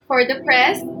For the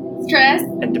press, stress,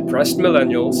 and depressed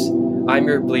millennials. I'm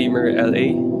your blamer,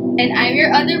 LA. and I'm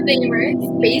your other blamer,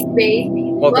 Space Bay.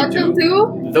 Welcome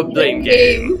to The Blame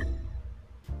Game.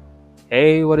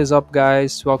 Hey, what is up,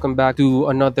 guys? Welcome back to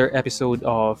another episode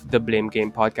of The Blame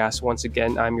Game podcast. Once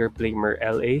again, I'm your blamer,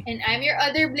 LA. And I'm your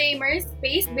other blamer,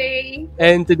 Space Bay.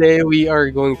 And today we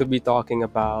are going to be talking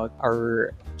about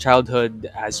our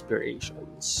childhood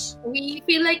aspirations. We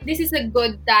feel like this is a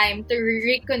good time to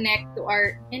reconnect to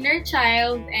our inner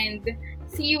child and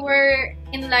see where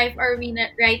in life are we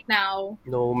right now.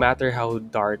 No matter how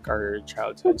dark our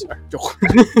childhoods are. Joke.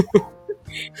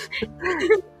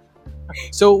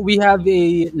 So we have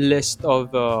a list of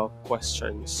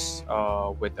questions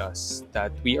with us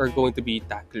that we are going to be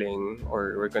tackling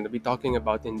or we're going to be talking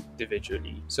about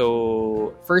individually.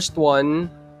 So first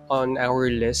one on our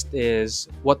list is,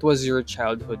 what was your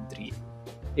childhood dream?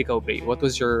 Ikaw, Bray, what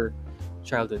was your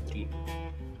childhood dream?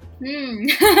 In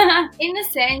a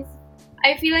sense,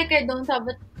 I feel like I don't have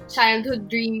a childhood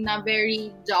dream na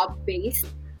very job-based.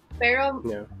 Pero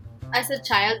Yeah. as a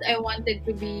child, I wanted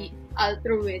to be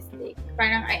altruistic.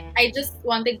 Parang I just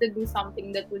wanted to do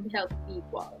something that would help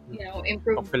people,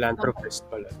 improve. Philanthropist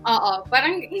pala. Oo,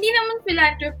 parang hindi naman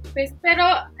philanthropist, pero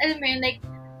alam mo yun, like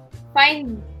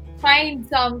find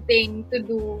something to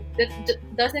do that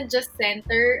doesn't just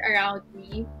center around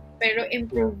me, pero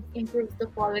improves the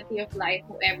quality of life,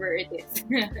 whoever it is.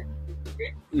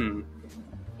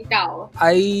 Ikaw?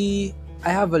 I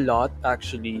have a lot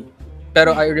actually.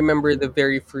 Pero I remember the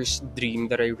very first dream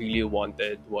that I really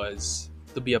wanted was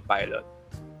to be a pilot.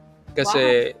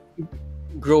 Kasi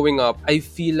growing up, I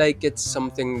feel like it's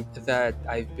something that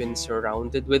I've been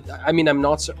surrounded with. I mean,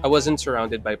 I wasn't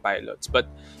surrounded by pilots, but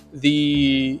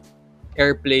the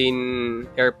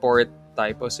airport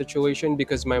type of situation,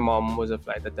 because my mom was a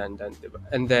flight attendant, diba?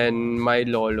 And then my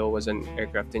lolo was an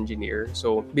aircraft engineer.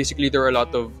 So basically there are a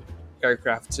lot of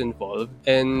aircrafts involved,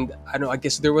 and I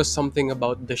guess there was something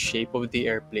about the shape of the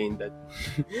airplane that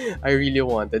I really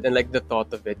wanted, and like the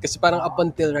thought of it, kasi parang up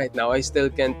until right now I still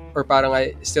can't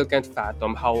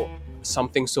fathom how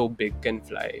something so big can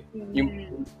fly.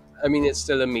 It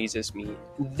still amazes me.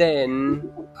 Then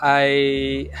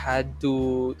I had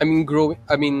to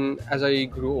as I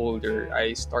grew older,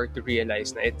 I start to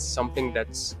realize na it's something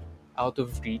that's out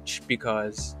of reach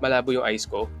because malabo yung eyes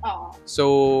ko.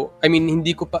 So,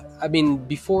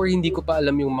 before hindi ko pa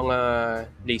alam yung mga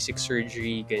LASIK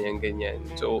surgery, ganyan.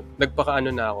 So,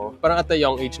 nagpaka-ano na ako. Parang at a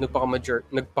young age,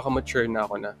 nagpaka-mature na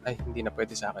ako na, ay, hindi na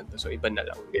pwede sa akin to. So, iba na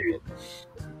lang, ganyan.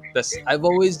 Tapos, I've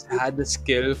always had the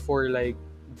skill for like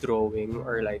drawing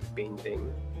or like painting.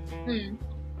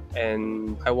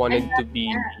 And I wanted to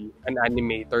be an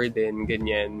animator din,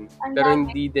 ganyan. Pero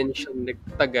hindi din siya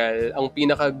nagtagal. Ang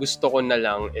pinaka gusto ko na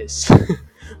lang is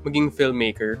maging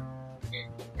filmmaker.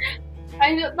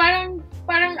 I know, parang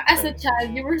as a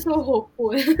child, you were so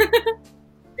hopeful.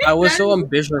 I was so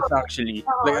ambitious actually.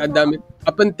 Like,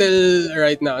 up until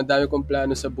right now, ang dami kong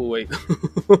plano sa buhay ko.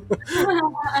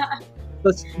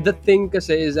 But the thing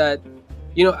kasi is that,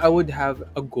 I would have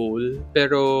a goal,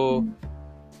 pero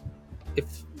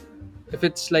if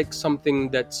it's like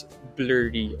something that's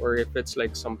blurry, or if it's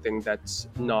like something that's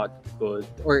not good,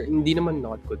 or hindi naman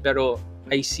not good, pero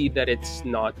I see that it's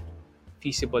not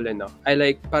feasible enough,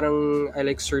 I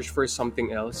search for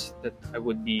something else that I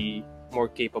would be more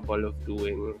capable of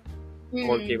doing,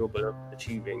 more capable of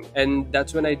achieving. And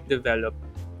that's when I developed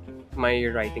my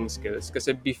writing skills.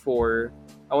 Kasi before,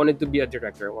 I wanted to be a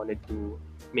director, I wanted to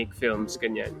make films,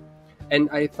 ganyan. And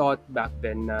I thought back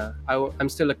then na I'm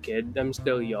still a kid, I'm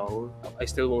still young, I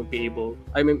still won't be able,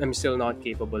 I'm still not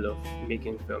capable of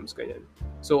making films, ganyan.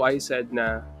 So I said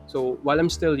na, so while I'm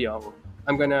still young,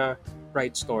 I'm gonna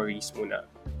write stories muna.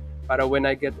 Para when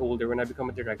I get older, when I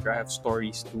become a director, I have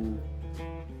stories to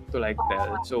like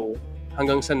tell. So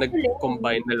hanggang sa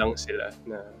nag-combine na lang sila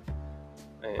na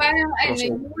parang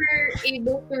you were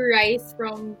able to rise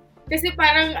from, kasi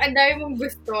parang ang dami mong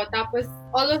gusto, tapos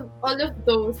all of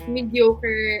those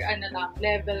mediocre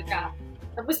level ka.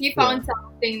 Tapos you found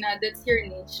something na that's your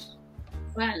niche.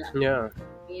 Wala. Yeah.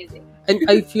 Amazing. And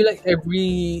I feel like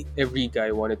every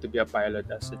guy wanted to be a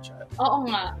pilot as a child. Oo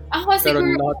nga. Ako Pero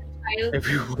siguro not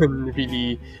everyone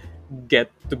really get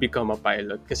to become a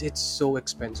pilot kasi it's so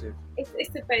expensive. It's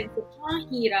expensive.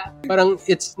 Hirap. Parang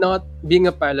being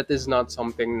a pilot is not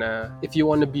something na if you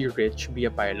want to be rich, be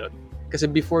a pilot. Kasi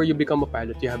before you become a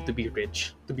pilot, you have to be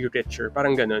rich. To be richer.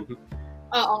 Parang ganun.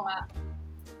 Oo nga.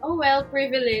 Oh well,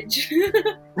 privilege.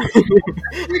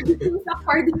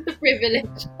 According to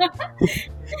privilege.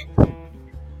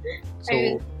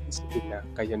 So, sige na.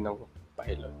 Kayo ng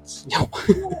pilots.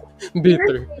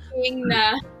 Bitter. You're saying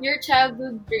na your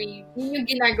childhood dream, yun yung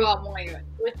ginagawa mo ngayon.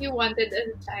 What you wanted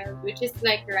as a child, which is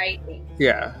like writing.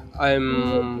 Yeah, I'm Yun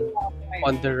yung ginagawa mo ngayon.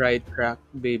 on the right track,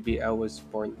 baby. I was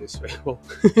born this way.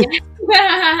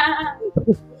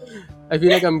 I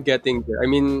feel like I'm getting there. I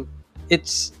mean,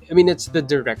 it's the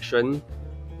direction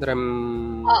that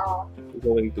I'm Oo.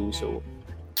 going to. So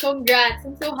Congrats.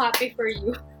 I'm so happy for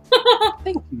you.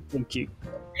 thank you.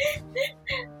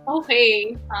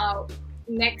 Okay.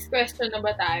 Next question na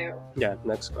ba tayo? Yeah,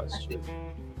 next question.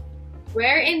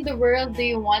 Where in the world do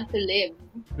you want to live?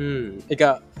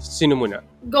 Ikaw, sino muna?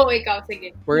 Go, ikaw.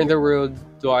 Sige. Where in the world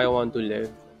do I want to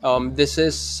live? This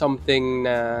is something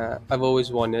na I've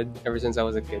always wanted ever since I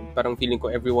was a kid. Parang feeling ko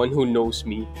everyone who knows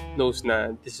me knows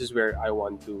na this is where I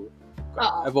want to.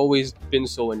 I've always been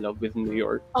so in love with New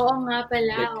York. Oo nga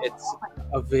pala. Like, it's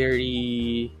a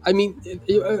very... I mean,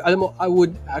 alam mo, I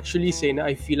would actually say na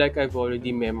I feel like I've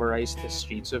already memorized the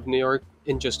streets of New York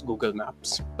in just Google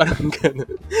Maps. Parang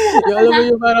ganun. Yung alam mo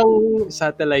yung parang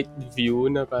satellite view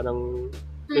na parang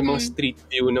yung mga street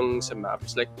view ng sa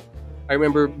maps. Like, I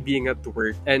remember being at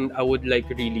work and I would like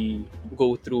really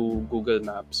go through Google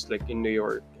Maps like in New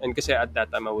York. And kasi at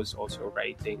that time I was also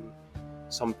writing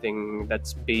something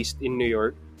that's based in New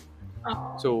York.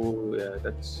 Oo. So, yeah,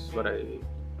 that's what I...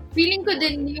 Feeling ko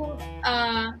din yung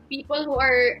people who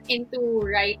are into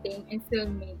writing and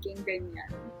filmmaking, ganyan.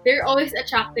 They're always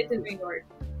attracted to New York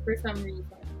for some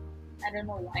reason. I don't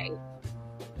know why.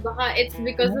 Baka it's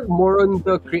because of... More on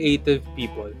the creative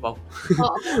people. Wow.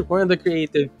 More on the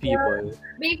creative people.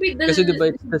 Maybe the... Kasi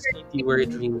diba it's the city where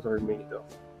dreams are made of.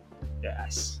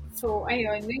 Yes. So,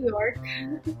 ayun, New York.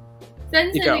 Saan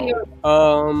sa Ikaw? New York?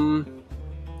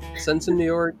 Saan sa New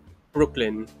York?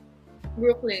 Brooklyn.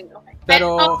 Brooklyn, okay.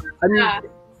 Pero,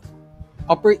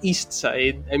 Upper East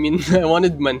Side, I mean, I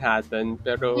wanted Manhattan,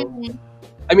 pero,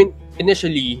 I mean,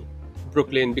 initially,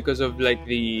 Brooklyn, because of like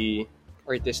the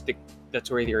artistic,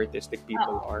 that's where the artistic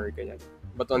people are, ganyan.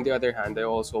 But on the other hand, I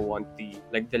also want the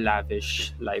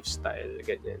lavish lifestyle,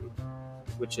 ganyan,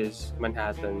 which is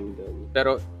Manhattan.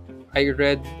 Pero, I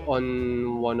read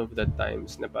on one of the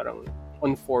times na parang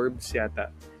on Forbes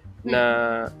yata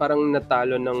na parang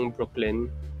natalo ng Brooklyn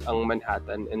ang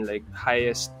Manhattan and like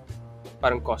highest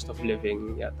parang cost of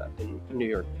living yata in New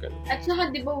York. At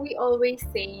saka di ba we always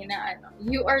say na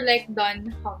you are like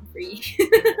Don Humphrey.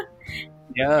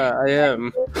 Yeah, I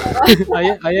am.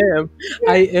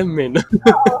 I am, man.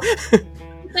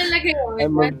 Talaga yun.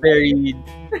 I'm a very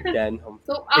Dan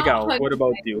Humphrey. So, Ikaw, what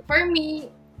about you? For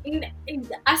me,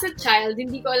 as a child,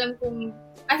 hindi ko alam kung...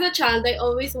 As a child, I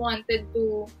always wanted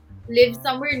to live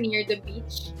somewhere near the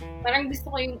beach. Parang gusto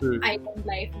ko yung island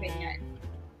life, ganyan.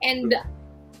 And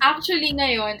actually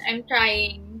ngayon, I'm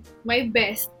trying my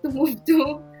best to move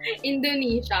to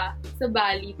Indonesia, sa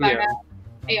Bali, para,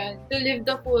 ayun, to live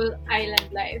the full island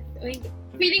life.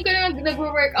 Feeling ko na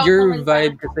nag-work out. Your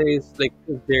vibe kasi is like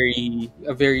a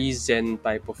very zen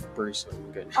type of person.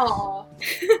 Ganun. Oo.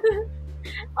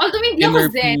 Although hindi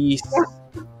ako zen.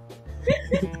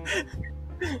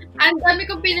 Ang dami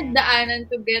kong pinagdaanan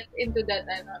to get into that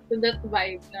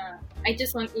vibe na I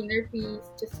just want inner peace,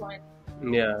 just want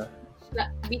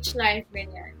beach life,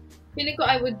 ganyan. Feeling ko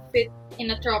I would fit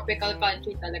in a tropical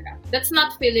country talaga. That's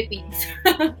not Philippines.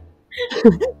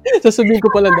 Sasabihin ko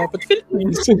pala dapat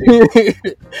Philippines.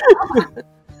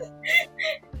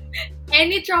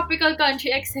 Any tropical country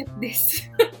except this.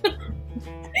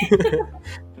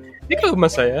 Ikaw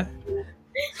masaya?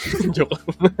 Joke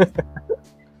lang.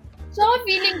 So,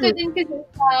 feeling ko din kasi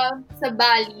sa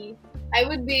Bali, I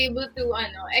would be able to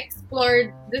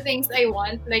explore the things I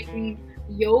want, like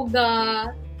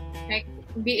yoga, like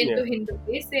be into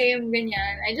Hinduism,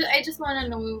 ganyan. I just wanna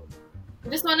know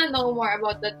more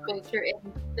about that culture and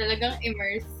talagang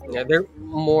immerse. Yeah, they're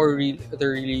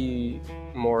really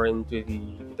more into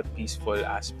the peaceful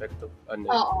aspect of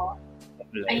life.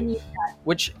 I need that.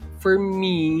 Which for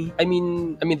me, I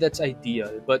mean that's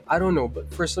ideal, but I don't know,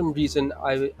 but for some reason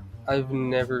I've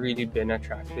never really been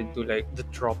attracted to like the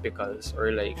tropicals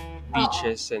or like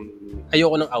beaches and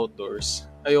ayoko ng outdoors.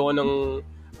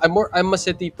 I'm a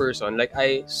city person. Like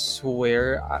I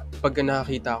swear pag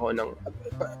nakakita ko ng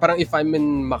parang if I'm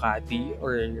in Makati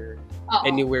or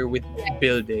anywhere with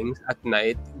buildings at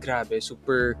night, grabe,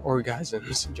 super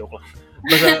orgasms. Joke lang.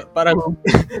 Basta parang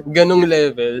ganong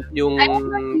level yung... I don't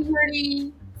know theory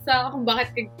sa kung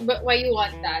why you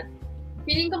want that.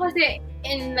 Feeling ko kasi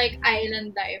in like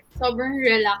island life, sobrang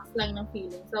relax lang ng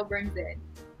feeling, sobrang zen.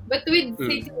 But with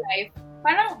city life,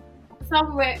 parang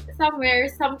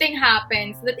somewhere something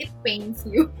happens that it pains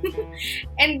you.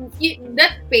 And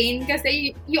that pain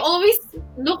kasi you always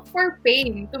look for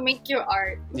pain to make your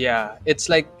art. Yeah, it's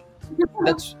like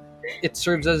it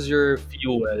serves as your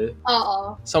fuel.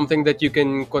 Oo. Something that you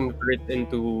can convert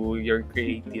into your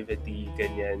creativity,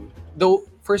 ganyan. Though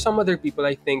for some other people,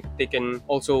 I think they can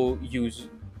also use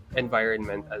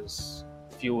environment as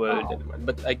fuel Oo. din naman.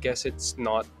 But I guess it's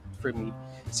not for me.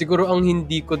 Siguro ang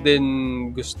hindi ko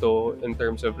din gusto in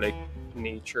terms of like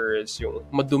nature is yung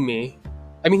madumi.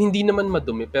 I mean, hindi naman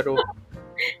madumi, pero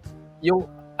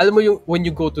yung alam mo yung when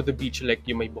you go to the beach, like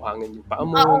yung may buhangin yung paa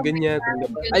mo, Oo, ganyan.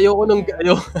 ganyan.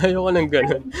 Ayoko nang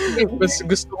ganun.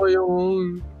 Gusto ko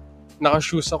yung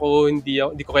naka-shoes ako, hindi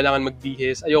ko kailangan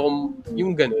magbihis. Ayoko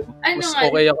yung ganun. Ano Mas nga,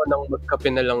 okay ako nang magkape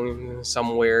na lang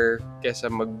somewhere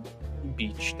kesa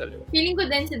mag-beach talaga. feeling ko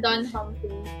din si Don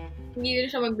Humphrey, hindi rin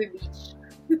siya magbe-beach.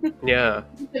 Yeah.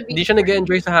 Hindi siya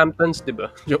nag-enjoy sa Hamptons, di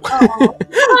ba? Joke. Oo.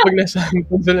 Pag nasa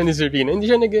Hamptons sila ni Serena, hindi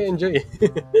siya nag-enjoy.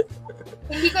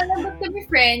 Hindi ko alam ba't kami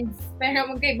friends, pero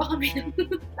magkaiba kami.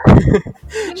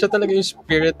 Siya talaga yung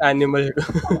spirit animal ko.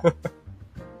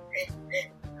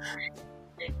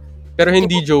 Pero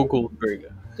hindi Joe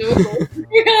Goldberg.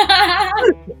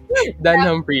 Dan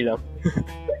Humphrey lang.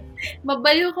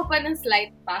 Mabaliw ka pa ng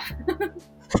slight pa.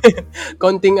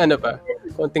 Konting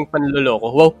panloloko.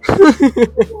 Wow.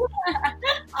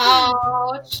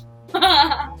 Ouch!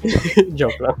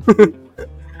 Joke lang.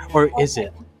 Or is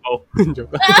it? Oh,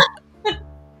 joke lang.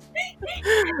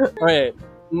 Alright,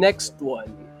 next one.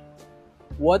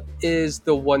 What is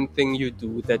the one thing you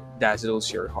do that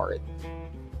dazzles your heart?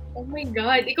 Oh my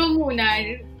God, ikaw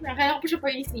muna. Nakala ko pa siya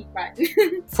pag-isipan.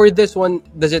 For this one,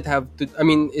 does it have to, I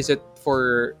mean, is it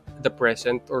for the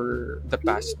present or the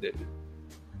past din?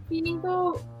 Feeling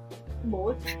ko,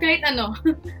 both. Kahit ano.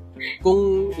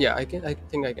 I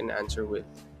think I can answer with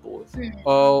both.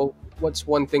 Hmm. What's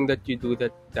one thing that you do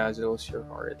that dazzles your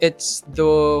heart? It's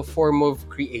the form of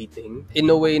creating. In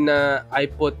a way na I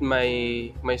put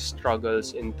my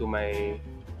struggles into my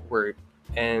work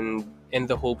and in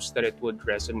the hopes that it would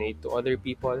resonate to other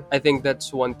people. I think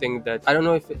that's one thing that, I don't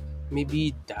know if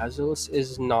maybe dazzles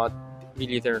is not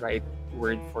really the right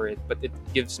word for it, but it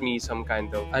gives me some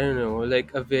kind of, I don't know,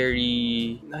 like a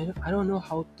very, I don't know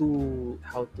how to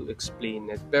explain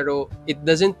it, pero it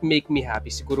doesn't make me happy.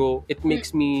 Siguro it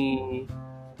makes me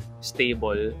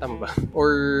stable, tama ba?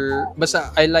 Or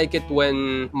basta I like it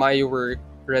when my work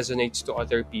resonates to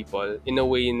other people in a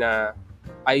way na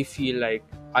I feel like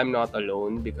I'm not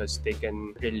alone because they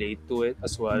can relate to it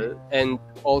as well, and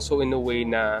also in a way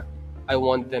na I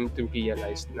want them to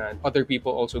realize that other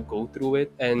people also go through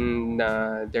it, and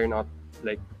they're not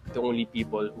like the only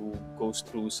people who goes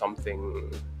through something.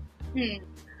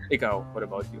 Ikaw, what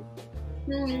about you?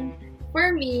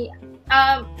 For me,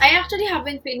 I actually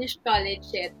haven't finished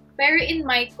college yet. Pero in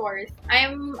my course,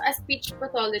 I'm a speech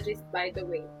pathologist, by the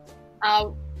way.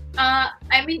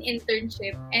 I'm in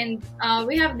internship, and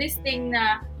we have this thing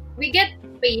na we get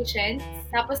patients,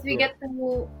 tapos we get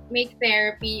to make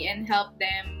therapy and help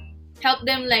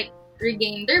them like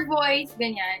regain their voice,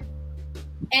 ganyan.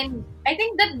 And I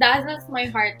think that dazzles my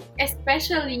heart,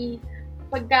 especially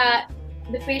pagka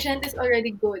the patient is already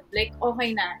good, like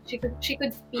okay na, she could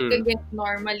speak again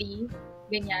normally,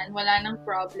 ganyan, wala nang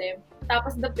problem.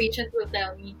 Tapos the patient will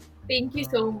tell me, thank you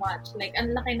so much, like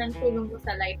ang laki ng tulong mo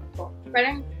sa life ko.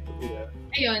 Parang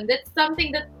ayun, that's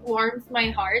something that warms my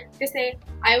heart kasi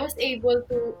I was able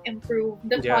to improve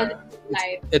the quality of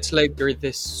life. It's like you're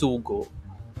this sugo,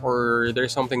 or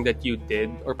there's something that you did,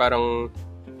 or parang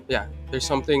there's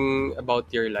something about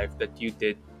your life that you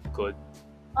did good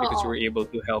because you were able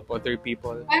to help other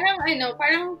people.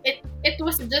 Parang it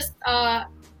was just a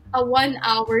 1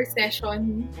 hour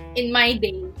session in my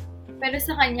day, pero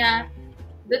sa kanya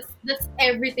that's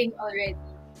everything already.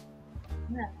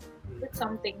 That's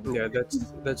something. Yeah,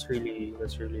 that's really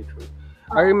true.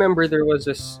 I remember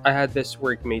I had this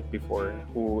workmate before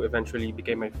who eventually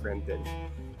became my friend then.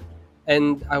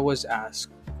 And I was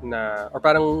asked or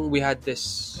parang we had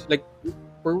this, like,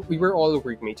 we were all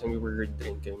workmates and we were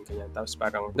drinking, ganyan. Tapos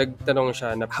parang nagtanong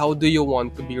siya na, how do you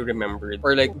want to be remembered?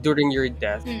 Or like, during your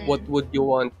death, what would you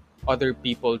want other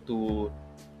people to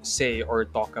say or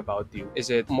talk about you? Is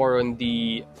it more on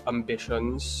the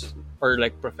ambitions or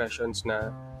like professions na,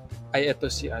 ay,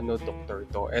 eto si doktor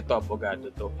to, eto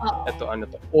abogado to,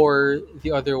 eto to. Or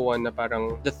the other one na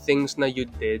parang the things na you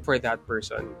did for that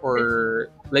person, or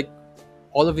like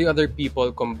all of the other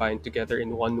people combined together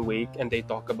in one wake, and they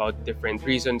talk about different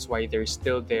reasons why they're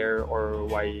still there or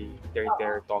why they're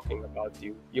there talking about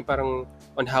you. Yung parang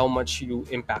on how much you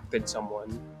impacted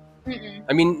someone. Mm-mm.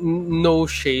 I mean, no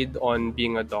shade on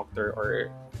being a doctor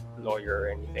or lawyer or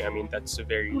anything. I mean, that's a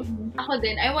very... Ako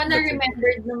din, I wanna That's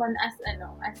remembered naman as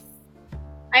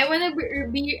I wanna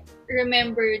be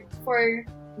remembered for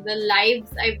the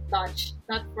lives I've touched,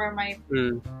 not for my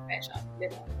profession,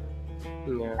 diba?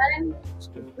 Yeah. Parang,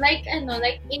 like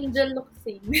Angel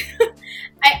Locsin.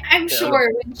 I'm sure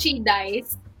when she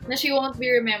dies, na she won't be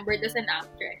remembered as an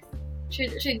actress.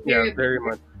 She'd be very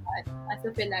remembered much. as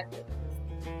a philanthropist.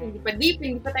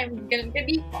 Hindi pa tayo ganun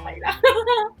ka-deep. Okay lang.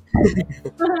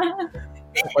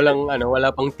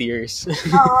 Wala pang tears.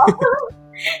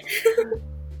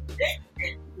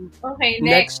 Okay,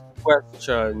 Next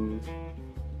question.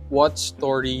 What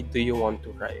story do you want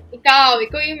to write? Ikaw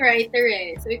yung writer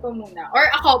eh. So, ikaw muna. Or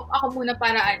ako muna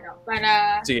para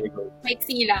Sige, go.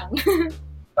 maiksi lang.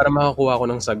 Para makakuha ko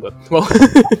ng sagot.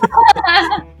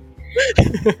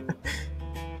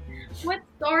 What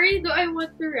story do I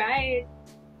want to write?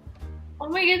 Oh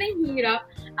my God, ang hirap.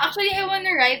 Actually, I want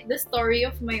to write the story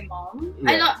of my mom.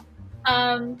 Yeah.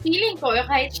 Feeling ko,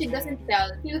 kahit she doesn't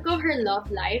tell, feel ko her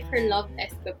love life, her love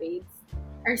escapades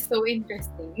are so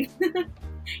interesting.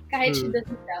 Kahit she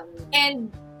doesn't tell me. And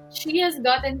she has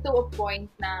gotten to a point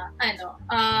na,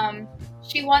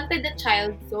 she wanted a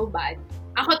child so bad.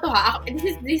 Ako to ha,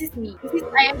 this is me.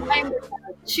 I'm the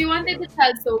child. She wanted a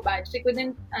child so bad, she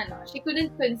couldn't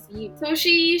conceive. So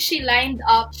she lined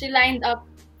up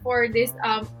for this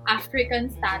African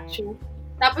statue.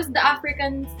 Tapos the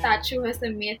African statue has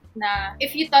a myth na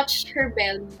if you touch her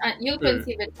belly, you'll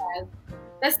conceive a child.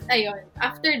 Tapos ayun,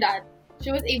 after that,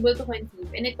 she was able to conceive,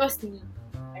 and it was me.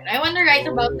 And I want to write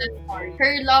about that story.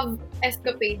 Her love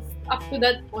escapades up to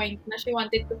that point na she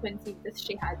wanted to conceive that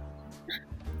she had.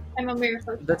 I'm a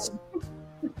miracle child.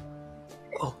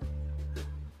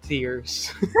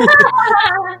 Tears.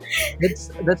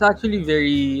 That's actually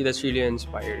that's really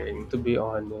inspiring, to be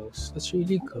honest. That's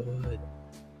really good.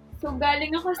 So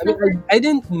galing ako sa... I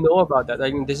didn't know about that. I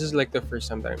mean, this is like the first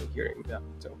time that I'm hearing that.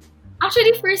 So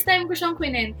actually, first time ko siyang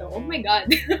kwento. Oh my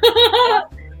God.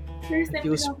 First time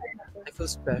ko siyang kwento. I feel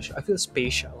special. I feel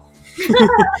spatial.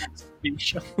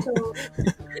 Spatial. So,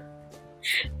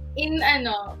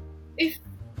 if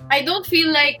I don't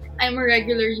feel like I'm a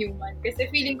regular human kasi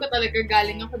feeling ko talaga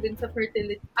galing ako din sa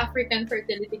African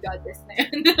fertility goddess na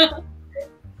yun.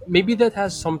 Maybe that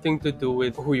has something to do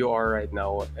with who you are right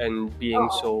now and being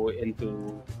so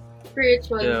into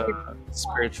spiritual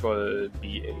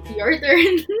being. Your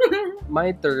turn.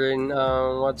 My turn.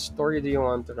 What story do you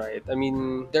want to write? I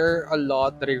mean, there are a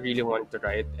lot that I really want to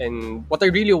write, and what I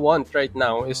really want right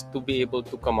now is to be able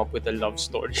to come up with a love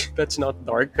story that's not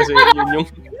dark kasi yun yung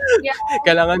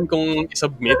kailangan kong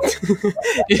i-submit.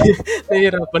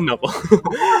 Nahihirapan ako.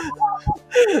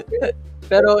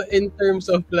 Pero in terms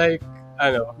of like,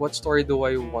 what story do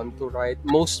I want to write?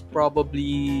 Most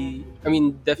probably,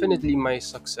 definitely my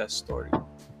success story.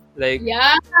 Like,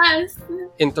 yes!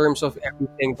 In terms of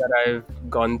everything that I've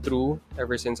gone through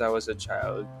ever since I was a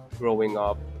child, growing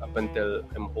up until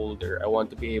I'm older, I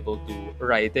want to be able to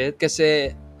write it.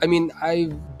 Kasi,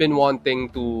 I've been wanting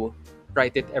to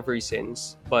write it ever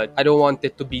since, but I don't want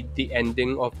it to be the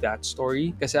ending of that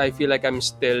story kasi I feel like I'm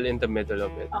still in the middle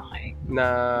of it. Okay.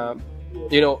 Na,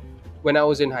 when I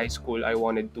was in high school, I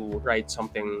wanted to write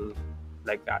something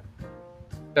like that.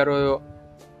 Pero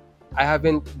I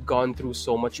haven't gone through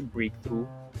so much breakthrough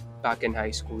back in high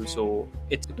school, so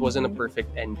it wasn't a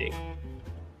perfect ending.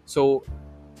 So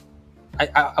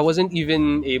I wasn't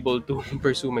even able to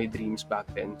pursue my dreams back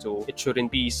then, so it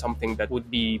shouldn't be something that would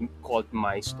be called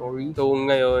my story. So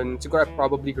ngayon, siguro I'd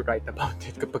probably write about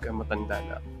it kapag matanda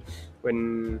na,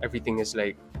 when everything is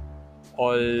like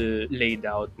all laid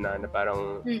out na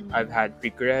parang I've had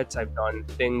regrets, I've done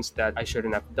things that I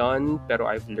shouldn't have done, pero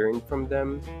I've learned from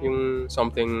them. Yung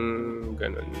something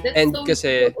ganun. That's and so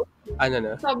kasi, cool.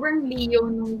 Sobrang Leo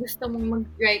nung gusto mong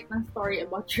mag-write ng story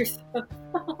about yourself.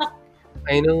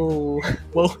 I know.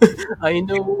 Well, I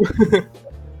know.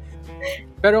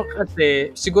 Pero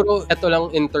kasi siguro ito lang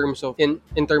in terms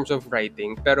of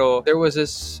writing, pero there was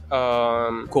this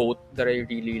quote that I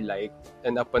really liked,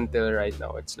 and up until right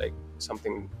now it's like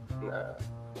something na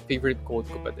favorite quote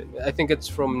ko pa din. I think it's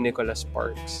from Nicholas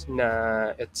Sparks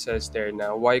na it says there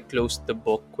na, why close the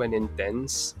book when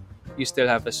intense? You still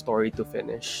have a story to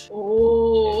finish.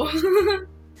 Oh.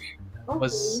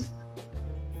 Okay.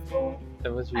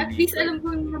 That was really at least good. Alam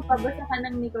ko yung nababasa ka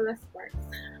ng Nicholas Sparks.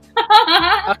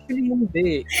 Actually,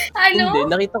 hindi. Ano?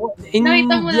 Hindi.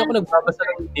 Hindi ako nagbabasa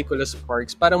ng Nicholas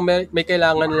Sparks. Parang may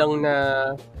kailangan lang na,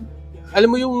 alam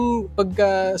mo yung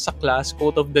pagka sa class,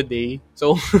 quote of the day.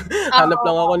 So, hanap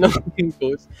lang ako ng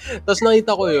post. Tapos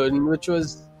nakita ko yun, which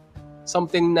was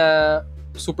something na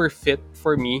super fit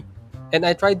for me. And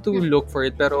I tried to Hmm. look for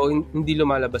it pero hindi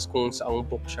lumalabas kung saang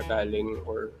book siya galing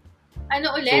or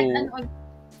Ano ulit? so Ano ulit?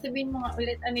 Sabihin mo nga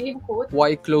ulit. Ano yung quote?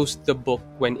 why close the book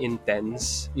when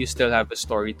intense? You still have a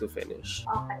story to finish.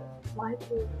 Okay. Why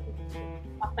to?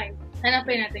 Okay.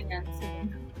 Hanapin natin yan. Soon.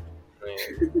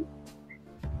 Ayan.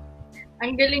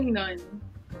 Ang galing nun.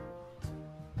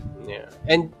 Yeah.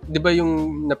 And 'di ba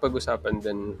yung napag-usapan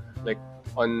din like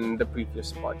on the previous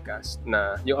podcast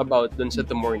na yung about dun sa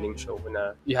The Morning Show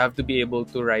na you have to be able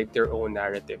to write your own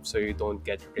narrative so you don't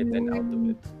get written out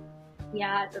of it.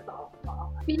 Yeah, totoo.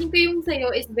 Oo. Feeling ko yung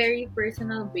sa'yo is very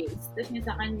personal based. Tapos yung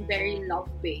sa akin very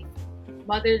love based.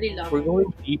 Motherly love. We're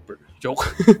going deeper. Joke.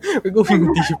 We're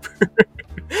going deeper.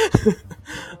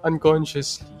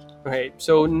 Unconsciously. Right.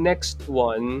 So next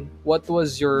one, what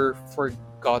was your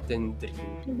forgotten dream?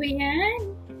 Ano ba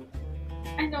yan?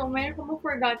 Ano, mayroon ko mo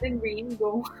forgotten dream?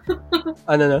 Go.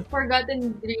 Ano na?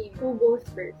 Forgotten dream. Who goes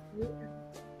first?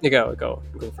 Ikaw. Go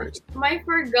first. My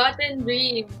forgotten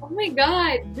dream. Oh my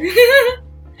God!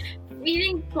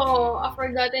 Feeling ko, a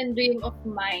forgotten dream of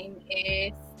mine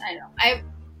is, I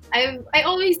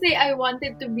always say I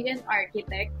wanted to be an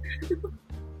architect.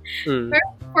 Pero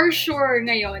for sure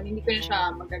ngayon, hindi ko na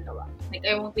siya magagawa. Like,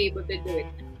 I won't be able to do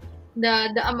it.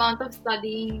 The amount of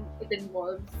studying it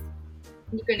involves,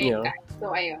 hindi ko na yun kaya.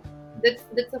 So, ayun.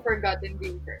 That's a forgotten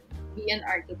dream for me. Be an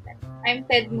architect. I'm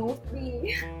Ted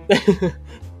Mosby.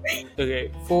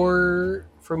 Okay. For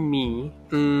me,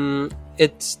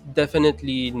 it's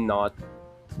definitely not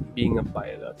being a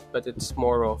pilot, but it's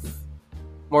more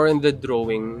in the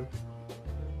drawing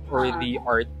or the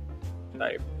art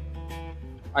type.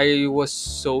 I was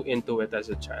so into it as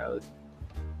a child,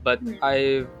 but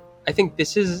I think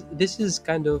this is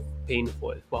kind of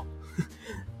painful. Well,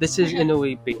 this is in a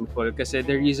way painful kasi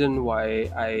the reason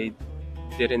why I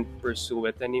didn't pursue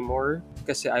it anymore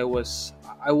kasi I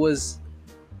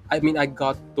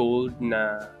got told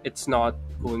na it's not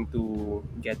going to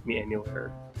get me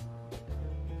anywhere.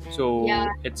 So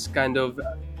it's kind of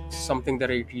something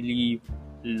that I really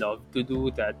love to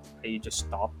do that I just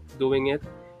stopped doing it.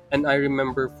 And I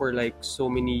remember for like so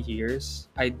many years,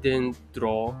 I didn't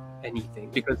draw anything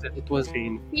because it was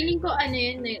painful. Feeling ko ano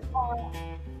yun eh,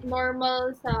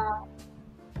 normal sa,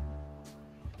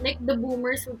 like the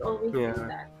boomers would always say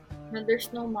that, na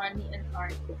there's no money in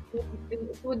art. It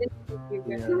wouldn't be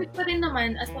you. Do it pa rin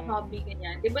naman as a hobby,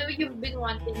 ganyan. Di ba you've been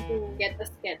wanting to get a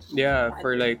sketch? Yeah,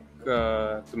 for like,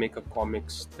 to make a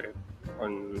comic strip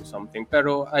on something.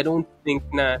 Pero I don't think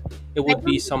na it would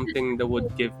be something that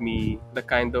would give me the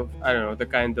kind of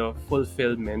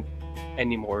fulfillment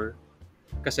anymore.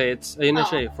 Kasi it's, ayun na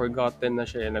siya eh, forgotten na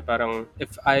siya eh. Na parang,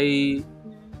 if I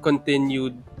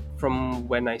continued from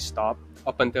when I stopped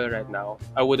up until right now,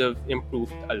 I would have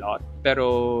improved a lot.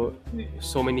 Pero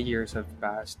so many years have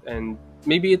passed, and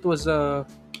maybe it was a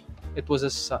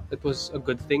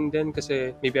good thing then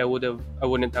kasi maybe I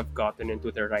wouldn't have gotten into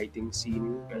the writing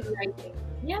scene. Writing.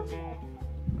 Yeah.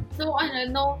 So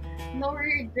no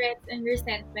regrets and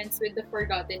resentments with the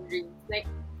forgotten dreams. Like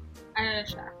ano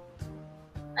siya.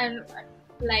 And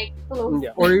like close.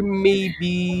 Yeah. Or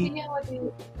maybe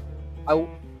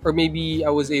I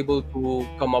was able to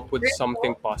come up with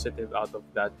something positive out of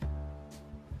that.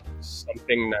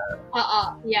 Something na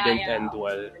didn't end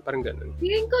well. Parang ganun.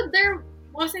 Feeling ko there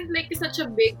wasn't like such a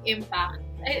big impact.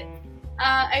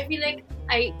 I feel like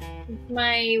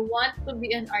my want to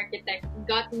be an architect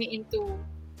got me into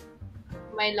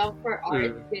my love for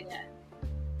art. Ganyan.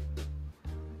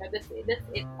 That's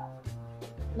it.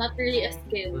 Not really a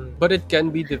skill. But it can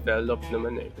be developed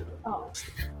naman eh. Oh.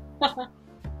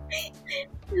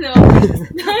 No.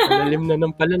 Palalim na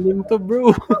ng palalim to,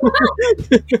 bro.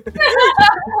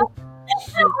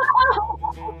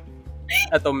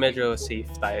 Ato medyo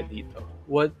safe tayo dito.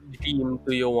 What dream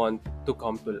do you want to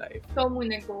come to life? So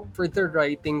muna go. For the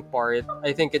writing part,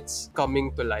 I think it's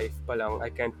coming to life pa lang. I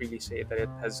can't really say that it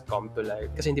has come to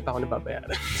life kasi hindi pa ako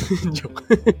nababayaran. Joke.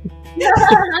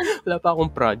 Wala pa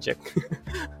akong project.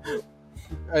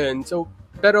 Ayun, so,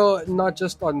 pero not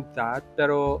just on that,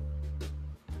 pero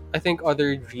I think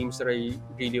other dreams that I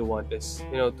really want is,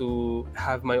 to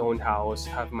have my own house,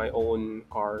 have my own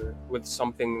car with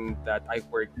something that I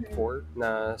worked for,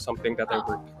 na something that I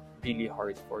worked really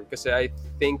hard for. Kasi I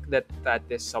think that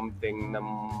is something na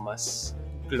mas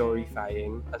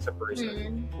glorifying as a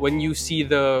person. When you see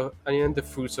the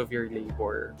fruits of your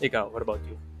labor. Ikaw, what about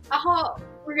you? Ako,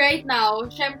 right now,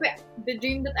 syempre, the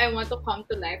dream that I want to come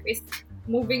to life is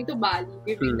moving to Bali,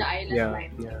 living the island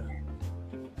life. Yeah.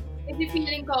 Kasi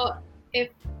feeling ko,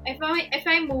 if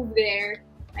I move there,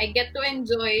 I get to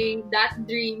enjoy that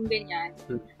dream, ganyan.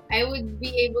 I would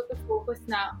be able to focus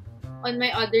na on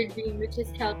my other dream, which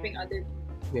is helping other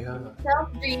people. Yeah.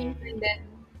 Self dreams and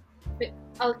then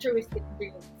altruistic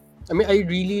dreams. I mean, I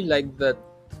really like that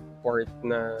part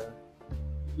na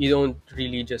you don't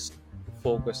really just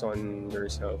focus on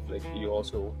yourself. Like, you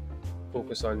also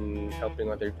focus on helping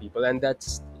other people. And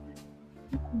that's,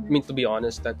 I mean, to be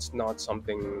honest, that's not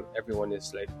something everyone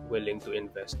is like willing to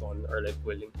invest on or like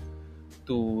willing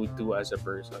to do as a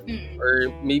person.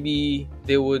 Or maybe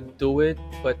they would do it,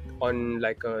 but on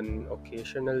like an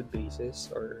occasional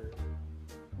basis, or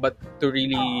but to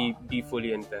really be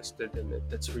fully invested in it,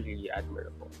 that's really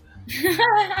admirable.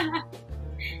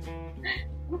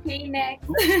 Okay, next.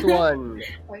 Next one.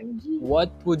 OMG.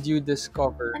 What would you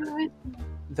discover Ano yun?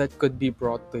 that could be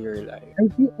brought to your life? I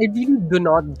really do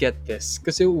not get this.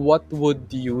 Kasi what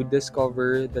would you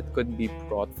discover that could be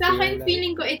brought Sa to your akin, life?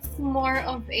 feeling ko it's more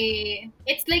of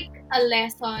it's like a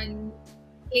lesson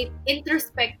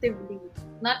introspectively,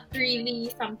 not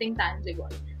really something tangible.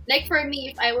 Like for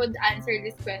me, if I would answer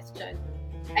this question,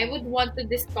 I would want to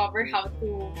discover how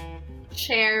to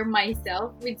share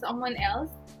myself with someone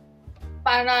else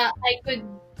para I could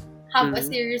have a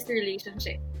serious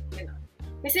relationship. You know?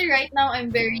 Kasi right now, I'm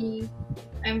very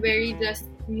just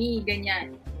me,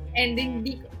 ganyan. And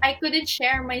I couldn't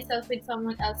share myself with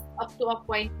someone else up to a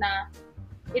point na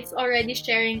it's already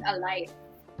sharing a life.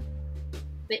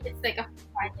 It's like a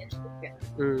companionship.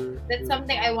 That's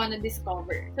something I want to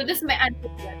discover. So that's my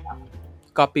answer to that.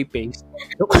 Copy paste.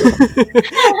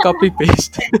 Copy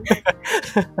paste.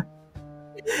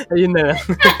 Ayun na lang.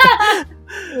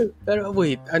 Pero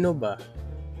wait, ano ba?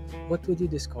 What would you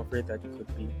discover that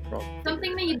could be brought to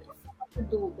Something your that you don't have to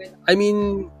do with. I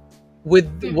mean, with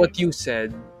what you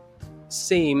said,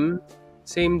 same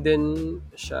din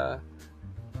siya.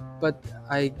 But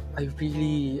I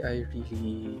really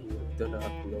do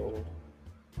not know.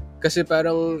 Kasi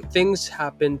parang things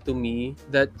happen to me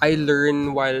that I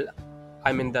learn while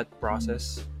I'm in that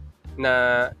process.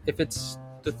 Na if it's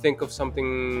to think of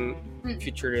something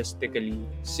futuristically,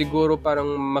 siguro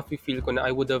parang mafe-feel ko na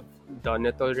I would have done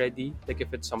it already. Like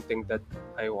if it's something that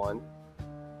I want.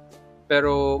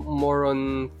 Pero more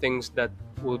on things that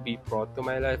will be brought to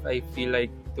my life, I feel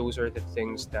like those are the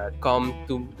things that come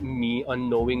to me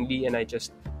unknowingly, and I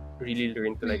just really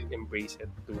learn to like embrace it,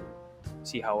 to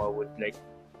see how I would like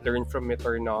learn from it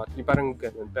or not. Yung parang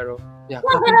ganun. Pero yeah,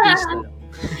 copy-paste na lang.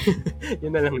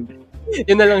 Yun na lang din.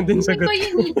 Yun na lang din sagot. So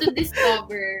you need to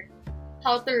discover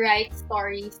how to write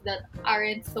stories that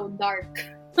aren't so dark.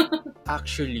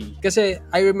 Actually, kasi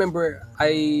I remember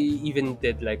I even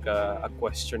did like a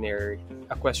question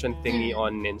thingy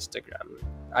on Instagram.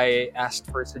 I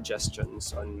asked for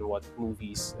suggestions on what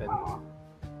movies and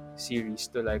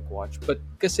series to like watch. But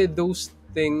kasi those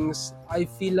things, I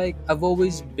feel like I've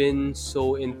always been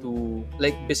so into,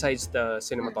 like, besides the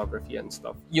cinematography and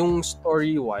stuff, yung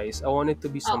story-wise, I want it to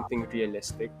be something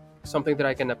realistic, something that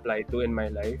I can apply to in my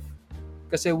life.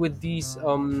 Kasi with these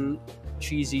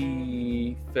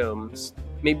cheesy films,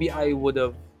 maybe I would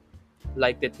have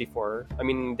liked it before. I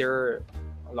mean, there are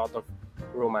a lot of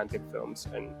romantic films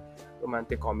and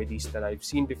romantic comedies that I've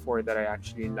seen before that I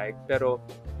actually like. Pero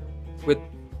with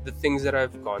the things that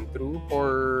I've gone through,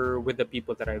 or with the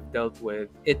people that I've dealt with,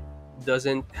 it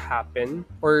doesn't happen.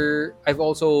 Or I've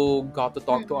also got to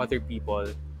talk to other people,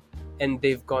 and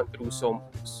they've gone through something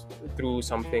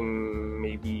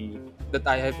maybe that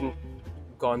I haven't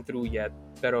gone through yet,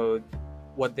 pero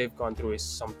what they've gone through is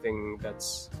something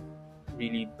that's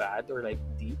really bad or like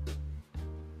deep.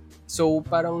 So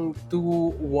parang to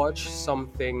watch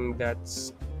something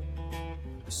that's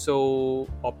so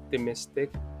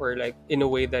optimistic, or like in a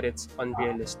way that it's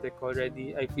unrealistic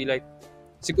already, I feel like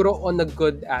siguro on a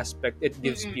good aspect it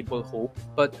gives people hope,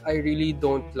 but I really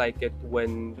don't like it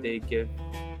when they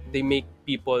make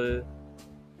people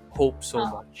hope so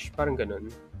much. Parang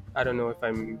ganun. I don't know if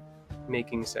I'm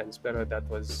making sense, pero that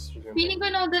was feeling ko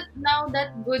now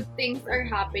that good things are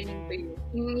happening to you,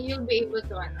 you'll be able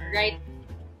to write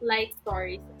light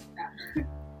stories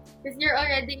because you're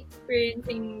already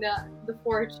experiencing the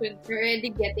fortune, you're already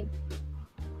getting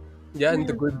and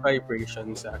the good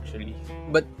vibrations actually.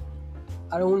 But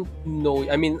I don't know,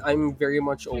 I mean, I'm very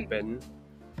much open,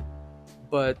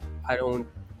 but I don't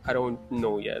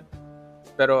know yet.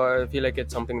 Pero I feel like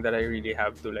it's something that I really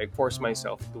have to like force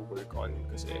myself to work on,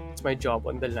 because it's my job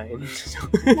on the line.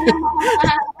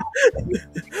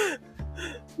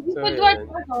 You could watch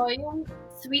yung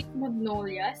Sweet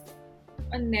Magnolias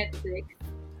on Netflix.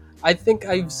 I think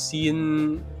I've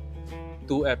seen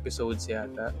 2 episodes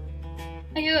yata.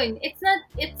 Ayun, it's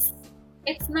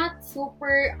not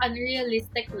super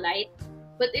unrealistic light,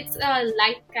 but it's a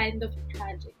light kind of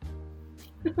tragic.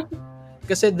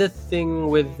 Kasi the thing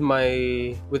with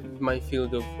my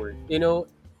field of work,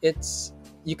 it's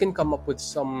you can come up with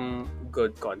some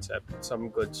good concept, some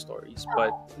good stories,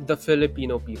 but Oo. the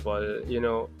Filipino people,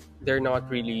 they're not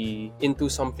really into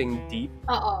something deep.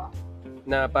 Oo.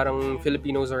 Na parang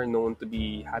Filipinos are known to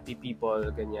be happy people,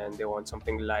 ganyan. They want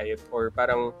something light, or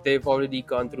parang they've already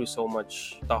gone through so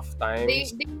much tough times, They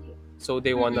so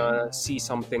they mm-mm. wanna see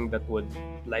something that would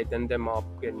lighten them up,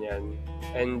 ganyan.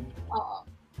 And Oo.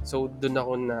 so dun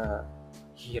ako na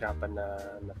hirapan na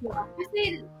Yeah. part.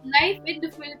 Kasi life in the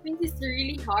Philippines is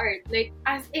really hard. Like,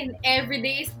 as in, every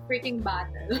day is a freaking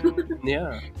battle.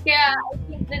 Yeah, Kaya, I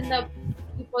think that the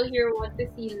people here want to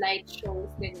see light shows,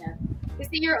 ganyan.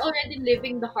 Kasi you're already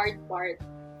living the hard part.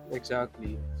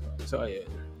 exactly. So ayun.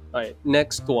 Alright,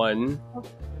 next one.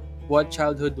 What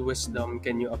childhood wisdom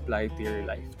can you apply to your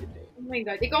life today? Oh my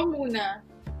God. Ikaw muna.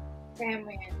 Kaya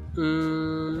mo yan.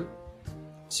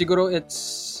 Siguro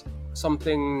it's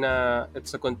something na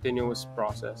it's a continuous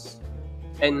process.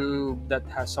 And that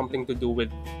has something to do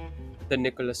with the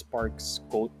Nicholas Sparks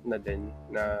quote na din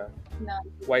na Na,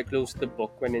 why close the book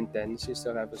when intense, you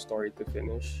still have a story to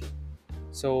finish.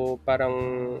 So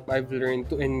parang I've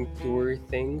learned to endure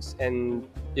things and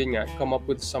yun nga, come up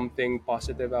with something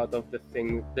positive out of the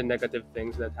negative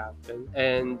things that happen,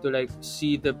 and to like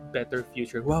see the better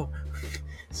future. Wow.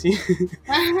 See,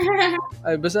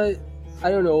 basta I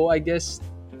don't know, I guess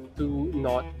to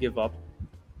not give up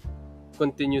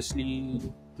continuously,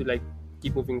 to like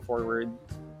keep moving forward.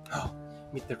 Oh,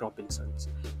 meet the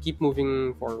Robinsons. Keep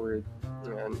moving forward,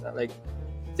 and like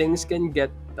things can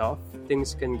get tough,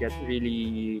 things can get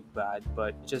really bad,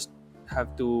 but just have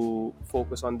to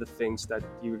focus on the things that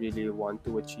you really want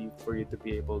to achieve for you to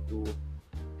be able to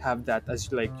have that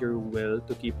as like your will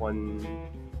to keep on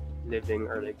living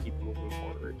or like keep moving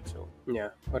forward. So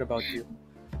yeah, what about you?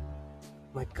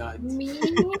 My God. me?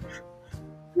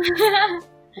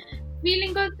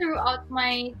 Feeling ko throughout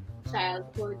my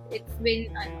childhood, it's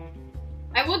been,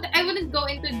 I wouldn't go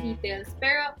into details,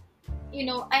 pero,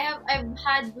 I've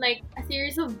had like a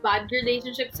series of bad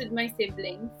relationships with my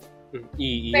siblings. Pero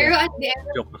Yeah. at the end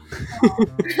of, Joke.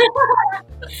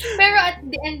 pero at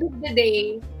the end of the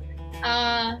day,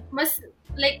 mas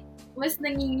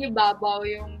nangingibabaw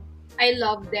yung I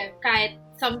love them kahit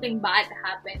something bad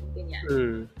happened,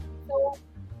 ganyan. So,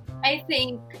 I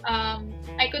think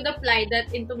I could apply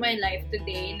that into my life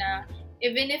today na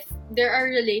even if there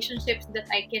are relationships that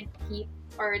I can't keep,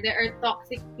 or there are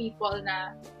toxic people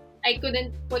na I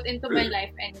couldn't put into my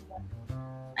life anymore,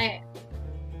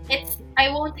 I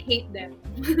won't hate them.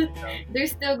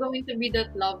 There's still going to be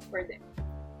that love for them.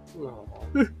 Oh.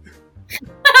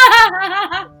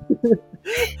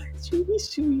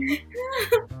 Sweet.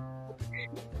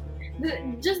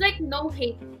 Just like no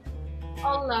hate,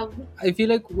 all love. I feel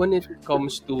like when it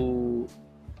comes to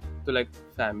like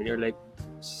family or like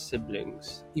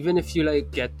siblings, even if you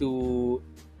like get to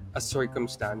a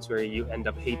circumstance where you end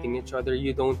up hating each other,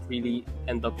 you don't really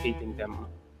end up hating them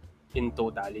in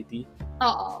totality.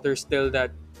 There's still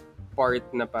that part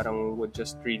na parang would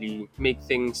just really make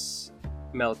things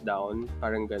melt down,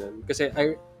 parang ganun. Kasi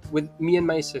with me and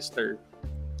my sister,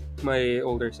 my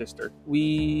older sister,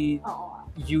 we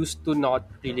used to not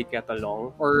really get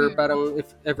along, or parang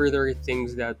if ever there are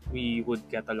things that we would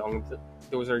get along,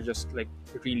 those are just like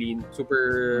really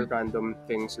super random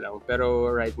things lang. Pero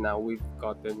right now we've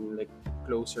gotten like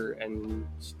closer and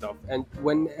stuff, and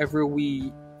whenever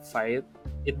we fight,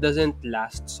 it doesn't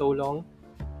last so long.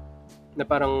 Na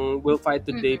parang we'll fight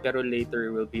today pero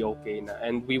later we'll be okay na,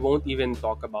 and we won't even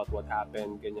talk about what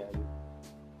happened, ganyan.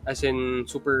 As in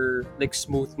super like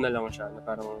smooth na lang siya, na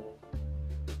parang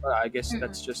I guess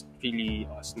that's just really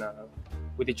us na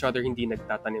with each other hindi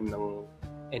nagtatanim ng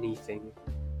anything.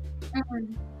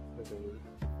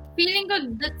 Feeling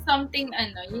ko that's something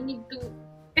you need to,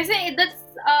 kasi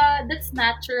that's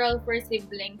natural for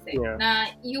siblings Yeah.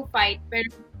 na you fight pero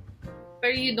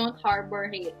you don't harbor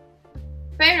hate.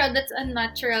 Pero that's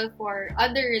unnatural for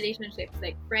other relationships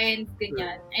like friends,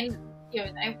 ganyan. And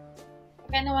yun, I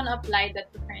kind of want to apply that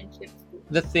to friendships too.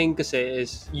 The thing kasi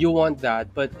is you want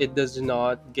that, but it does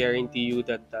not guarantee you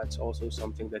that that's also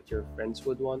something that your friends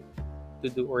would want to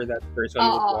do, or that person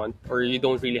would want, or you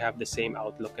don't really have the same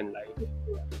outlook in life.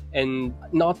 And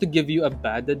not to give you a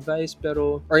bad advice,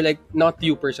 pero, or like not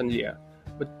you personally,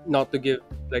 but not to give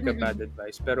like a bad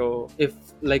advice, pero if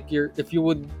you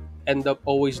would end up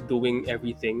always doing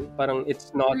everything, parang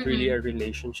it's not really a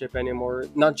relationship anymore,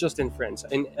 not just in friends,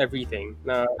 in everything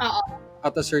na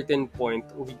at a certain point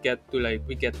we get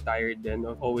tired then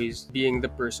of always being the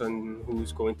person who's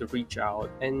going to reach out,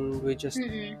 and we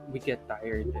get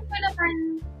tired.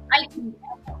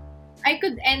 I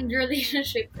could end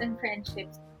relationships and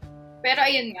friendships. Pero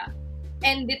ayun nga,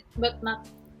 end it but not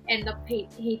end up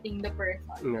hating the person.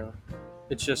 Yeah.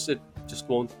 It just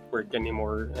won't work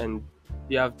anymore, and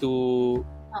you have to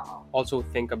also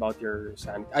think about your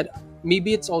sanity.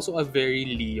 Maybe it's also a very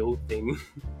Leo thing.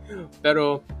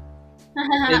 Pero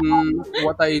in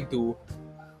what I do,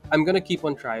 I'm gonna keep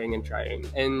on trying and trying,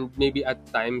 and maybe at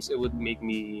times it would make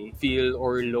me feel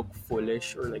or look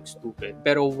foolish or like stupid.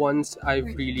 Pero once I've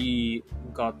really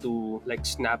got to like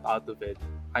snap out of it,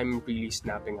 I'm really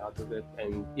snapping out of it.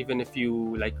 And even if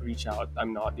you like reach out,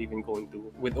 I'm not even going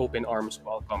to with open arms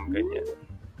welcome ganyan.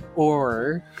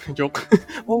 Or joke,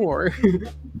 or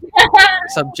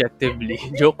subjectively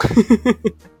joke.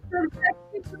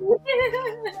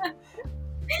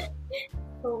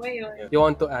 So ayun. You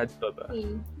want to add pa ba?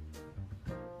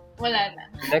 Wala na.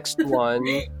 Next one.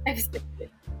 I'm stupid.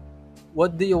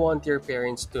 What do you want your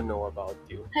parents to know about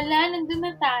you? Hala, nandun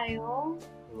na tayo.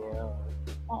 Yeah.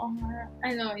 Oo nga.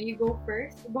 Ano, you go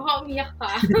first? Baka umiyak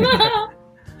ka.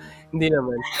 Hindi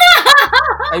naman.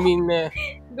 I mean,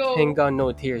 Go. ain't got no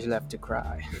tears left to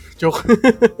cry. Joke.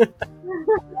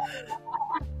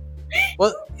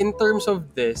 Well, in terms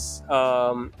of this,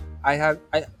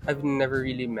 I've never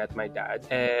really met my dad,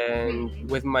 and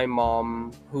with my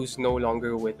mom, who's no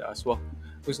longer with us. Well,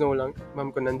 who's no longer.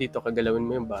 Ma'am, kung nandito ka, galawin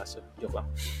mo yung baso. Joke lang.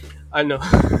 Ano?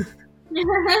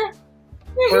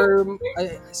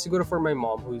 Siguro for my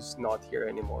mom, who's not here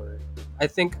anymore, I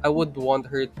think I would want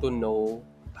her to know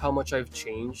how much I've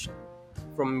changed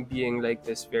from being like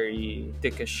this very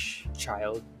dickish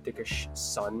child, dickish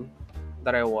son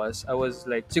that I was. I was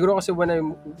like, siguro kasi when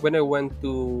I went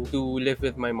to live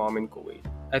with my mom in Kuwait,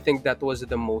 I think that was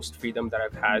the most freedom that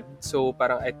I've had. So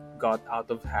parang I got out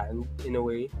of hand in a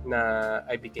way na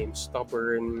I became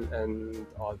stubborn and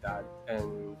all that,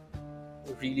 and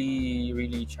really,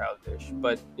 really childish.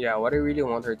 But yeah, what I really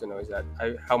want her to know is that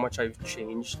how much I've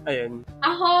changed. Ayan.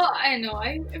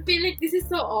 I feel like this is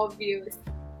so obvious.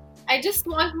 I just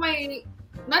want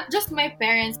not just my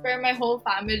parents, but my whole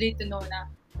family to know na,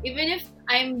 even if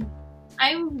I'm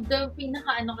the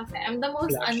kasi, I'm the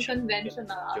most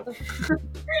unconventional out of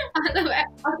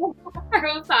our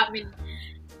whole family.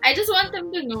 I just want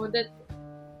them to know that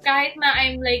kahit na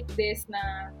I'm like this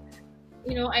na,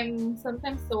 you know, I'm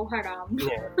sometimes so haram.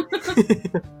 Yeah.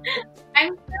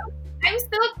 I'm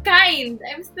still kind.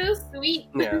 I'm still sweet.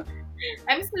 Yeah.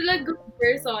 I'm still a good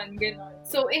person, ganon.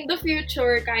 So in the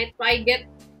future, kahit pa I get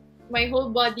my whole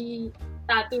body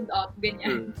tattooed up,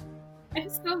 ganyan, I'm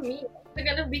still me. I'm still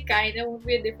gonna be kind. I won't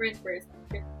be a different person.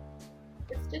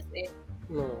 It's just it.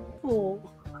 No.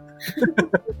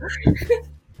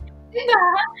 Diba?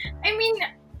 I mean,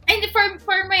 and for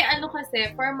my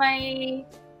kasi, for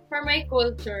my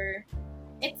culture,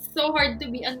 it's so hard to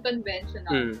be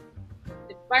unconventional.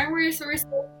 Parang we're so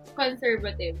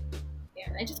conservative. Yeah,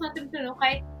 I just want them to know,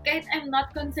 kahit I'm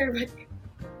not conservative,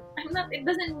 it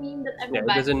doesn't mean that I'm a bad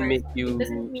person. It doesn't make you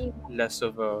mean less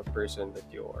of a person that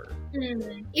you are.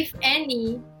 If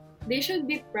any, they should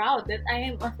be proud that I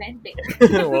am authentic.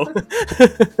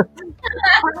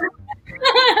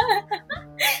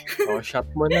 Shot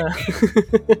mo na.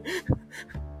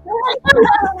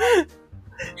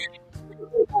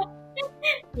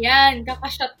 Yan,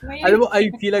 kakashot mo yan. Alam mo, I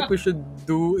feel like we should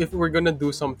do, if we're gonna do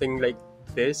something like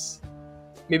this,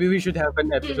 maybe we should have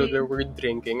an episode where we're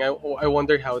drinking. I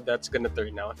wonder how that's gonna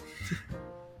turn out.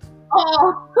 Oo.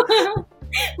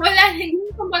 Wala, hindi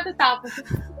ko matatapos.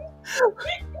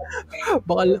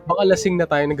 Baka lasing na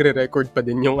tayo, nagre-record pa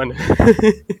din yung ano.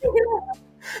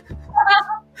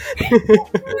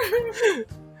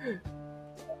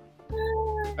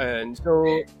 And so,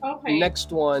 okay.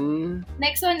 Next one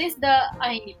is the,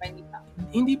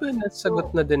 hindi ba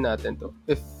nasagot na din natin to?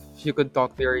 If you could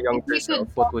talk to your younger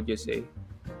self, what would you say?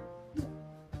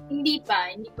 Hindi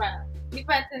pa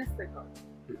nasagot.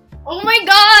 Oh my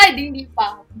God! Hindi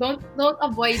pa. Don't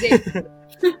avoid it.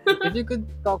 If you could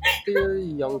talk to your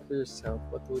younger self,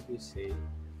 what would you say?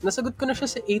 Nasagot ko na siya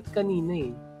sa 8 kanina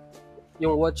eh.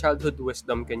 Yung what childhood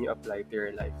wisdom can you apply to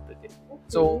your life today?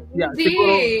 So, yeah,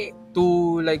 siguro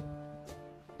to like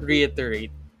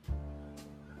reiterate,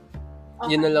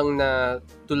 yun na lang na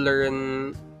to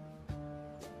learn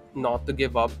not to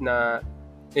give up, na,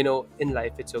 you know, in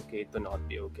life it's okay to not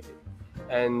be okay.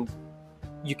 And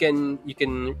you can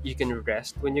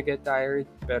rest when you get tired,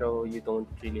 pero you don't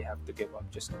really have to give up.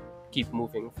 Just keep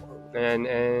moving forward.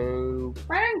 And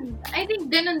parang, I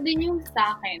think ganun din yung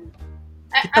sa akin.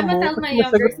 Kita mo, tell my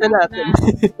younger self na natin.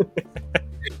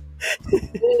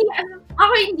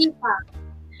 Ako hindi pa.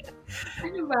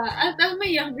 Ano ba? I'll tell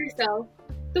my younger self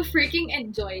to freaking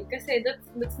enjoy kasi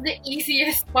that's the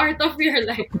easiest part of your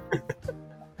life.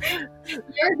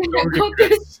 You're gonna go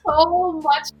through so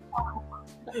much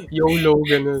YOLO,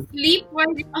 ganun. sleep while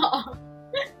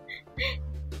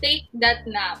take that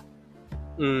nap.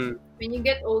 Mm. When you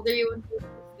get older, you want to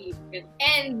sleep.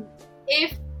 And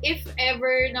if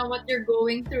ever na what you're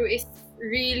going through is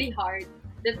really hard,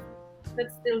 that's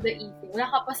still the easy. Wala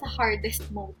ka pa sa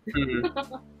hardest mode. Mm.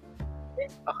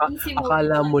 Easy mode.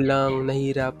 Akala mo lang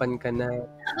nahirapan ka na.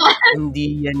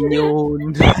 Hindi yan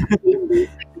yun.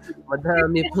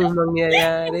 Madami pang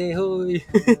mangyayari, hoy.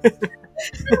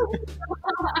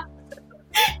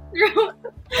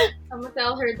 I'm gonna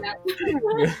tell her that.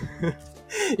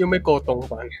 Yung may kotong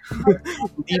pa.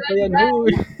 Hindi pa yan,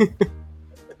 hoy.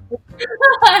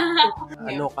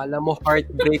 Ano, kala mo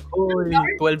heartbreak, hoy.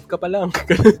 12 ka pa lang.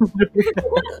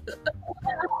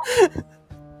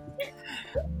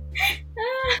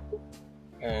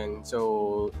 And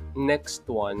so, next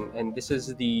one, and this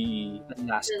is the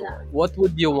last one. What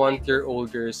would you want your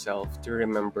older self to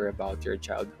remember about your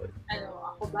childhood? Ano,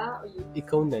 ako ba? O you?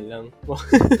 Ikaw na lang.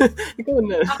 Ikaw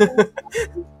na. Ako?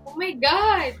 Oh my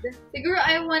God! Siguro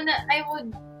I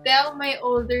would tell my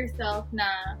older self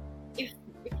na if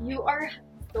you are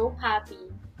so happy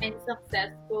and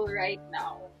successful right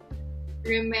now,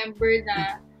 remember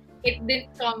na it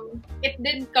didn't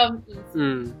come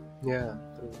easy. Yeah.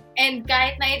 And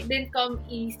kahit na it didn't come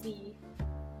easy,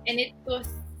 and it was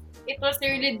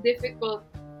really difficult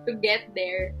to get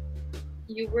there,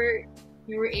 you were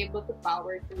able to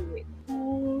power through it.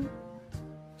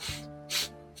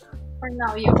 For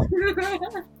now, yun.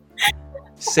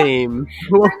 Same.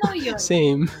 For now, yun.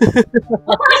 Same.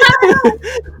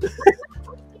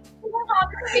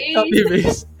 Happy Happy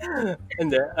face.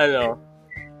 And then,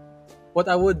 what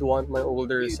I would want my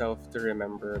older self to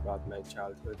remember about my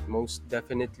childhood most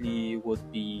definitely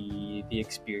would be the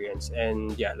experience.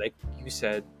 And yeah, like you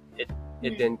said, it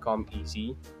didn't come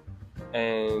easy.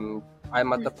 And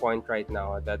I'm at the point right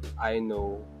now that I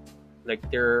know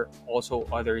like there are also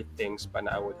other things but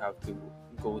I would have to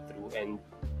go through. And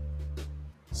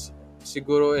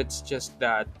siguro it's just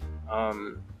that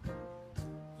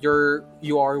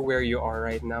you are where you are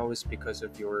right now is because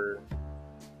of your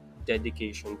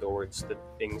dedication towards the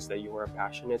things that you are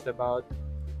passionate about,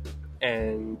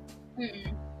 and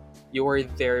you are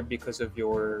there because of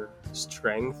your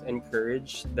strength and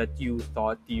courage that you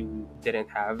thought you didn't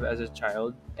have as a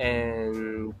child,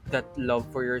 and that love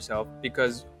for yourself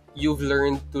because you've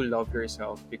learned to love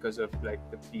yourself because of like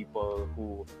the people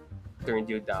who turned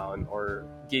you down or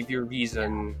gave you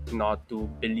reason not to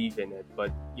believe in it,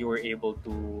 but you were able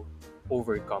to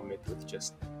overcome it with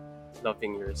just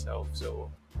loving yourself. So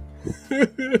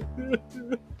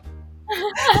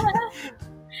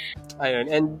ayun,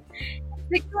 and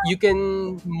you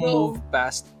can move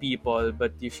past people,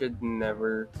 but you should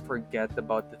never forget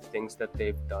about the things that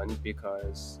they've done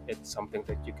because it's something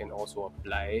that you can also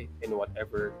apply in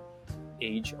whatever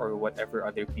age or whatever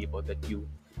other people that you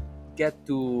get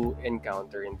to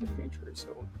encounter in the future.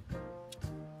 So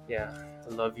yeah, I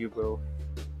love you, bro.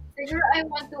 Siguro I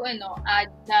want to add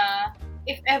na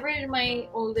if ever my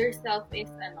older self is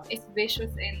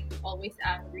vicious and always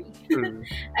angry,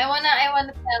 I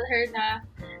wanna tell her na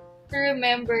to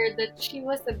remember that she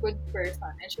was a good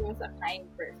person and she was a kind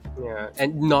person. Yeah,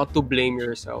 and not to blame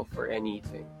yourself for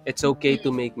anything. It's okay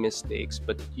to make mistakes,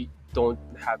 but you don't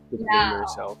have to blame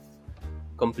yourself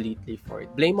completely for it.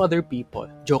 Blame other people.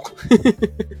 Joke.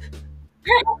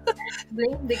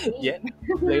 Blame the game. Yeah,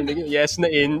 blame the game. Yes,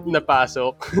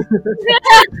 napasok.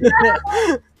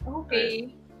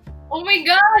 Okay. Oh my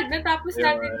God! Natapos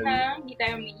natin na. Hindi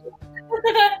tayo umiyak.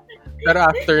 Pero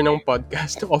after ng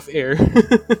podcast, off-air.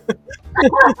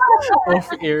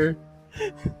 Off-air.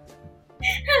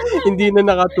 Hindi na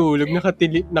nakatulog,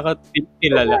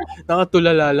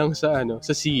 nakatulala lang sa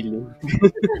sa ceiling.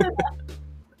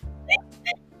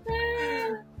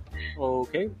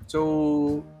 Okay.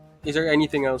 So, is there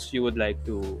anything else you would like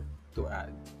to add?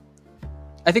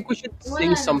 I think we should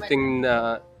say something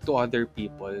to other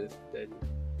people then,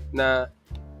 na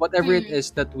whatever it is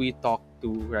that we talk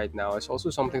to right now is also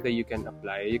something that you can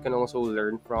apply. You can also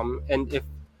learn from. And if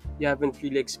you haven't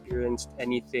really experienced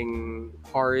anything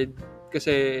hard,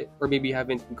 kasi, or maybe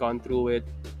haven't gone through it,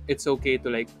 it's okay to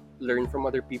like learn from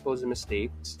other people's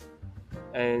mistakes.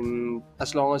 And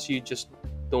as long as you just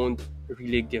don't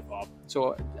really give up.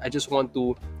 So I just want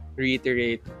to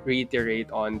reiterate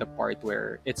on the part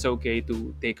where it's okay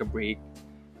to take a break.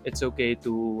 It's okay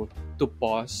to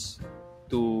pause,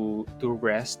 to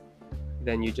rest.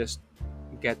 Then you just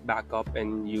get back up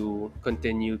and you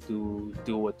continue to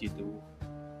do what you do.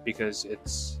 because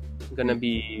it's gonna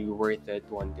be worth it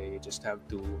one day. You just have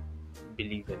to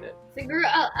believe in it. Siguro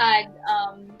I'll add,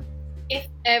 if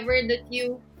ever that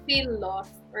you feel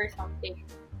lost or something,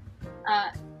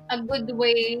 a good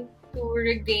way to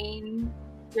regain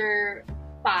your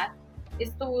path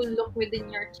is to look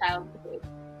within your childhood,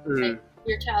 like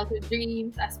your childhood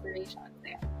dreams, aspirations.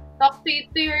 Yeah. Talk to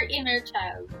your inner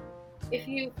child if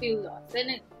you feel lost.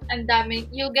 And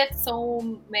you'll get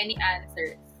so many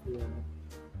answers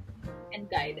and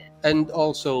guidance. And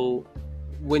also,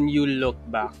 when you look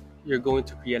back, you're going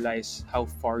to realize how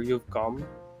far you've come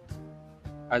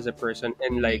as a person,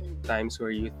 and like times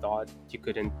where you thought you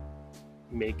couldn't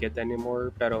make it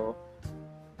anymore, pero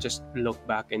just look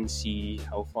back and see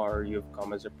how far you've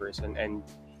come as a person, and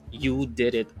you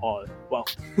did it all. Well,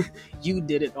 you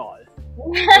did it all.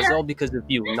 It was all because of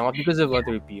you, not because of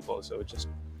other people. So just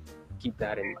keep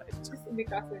that in mind. Just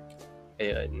because of you.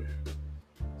 Ayun.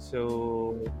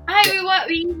 So,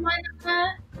 we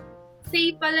wanna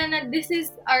say pala na this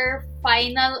is our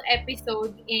final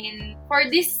episode for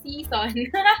this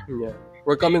season. yeah.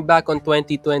 We're coming back on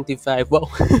 2025. Wow.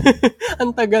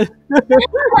 Ang tagal.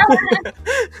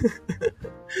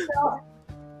 So,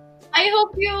 I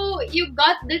hope you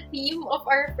got the theme of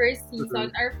our first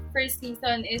season. Our first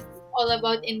season is all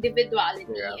about individuality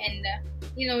and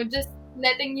just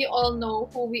letting you all know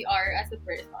who we are as a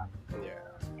person. Yeah.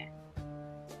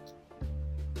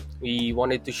 We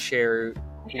wanted to share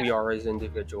who we are as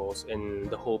individuals in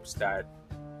the hopes that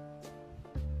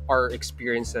our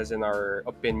experiences and our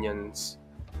opinions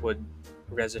would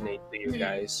resonate to you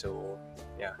guys. So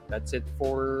yeah, that's it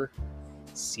for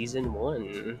season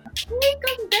 1.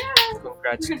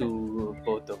 Congrats to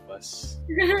both of us.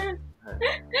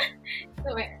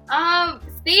 So,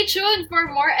 stay tuned for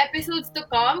more episodes to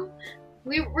come.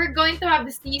 We're going to have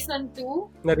season 2.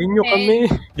 Narinyo kami.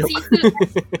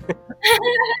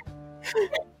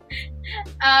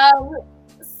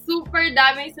 Super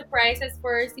daming surprises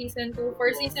for season 2.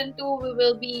 For season 2, we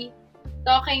will be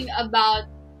talking about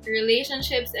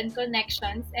relationships and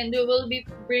connections, and we will be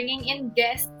bringing in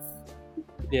guests.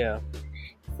 Yeah.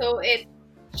 So it's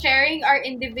sharing our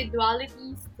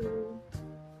individualities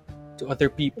to other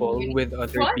people, with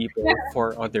other people,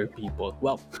 for other people.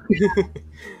 Well,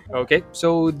 okay.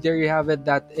 So there you have it.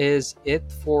 That is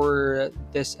it for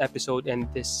this episode and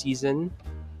this season.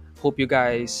 Hope you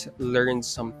guys learned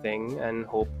something and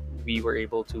hope we were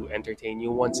able to entertain you.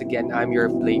 Once again, I'm your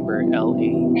blamer,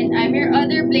 LA. And I'm your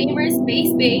other blamer,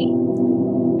 Space Bay.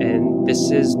 And this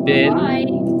has been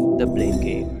The Blame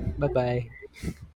Game. Bye-bye.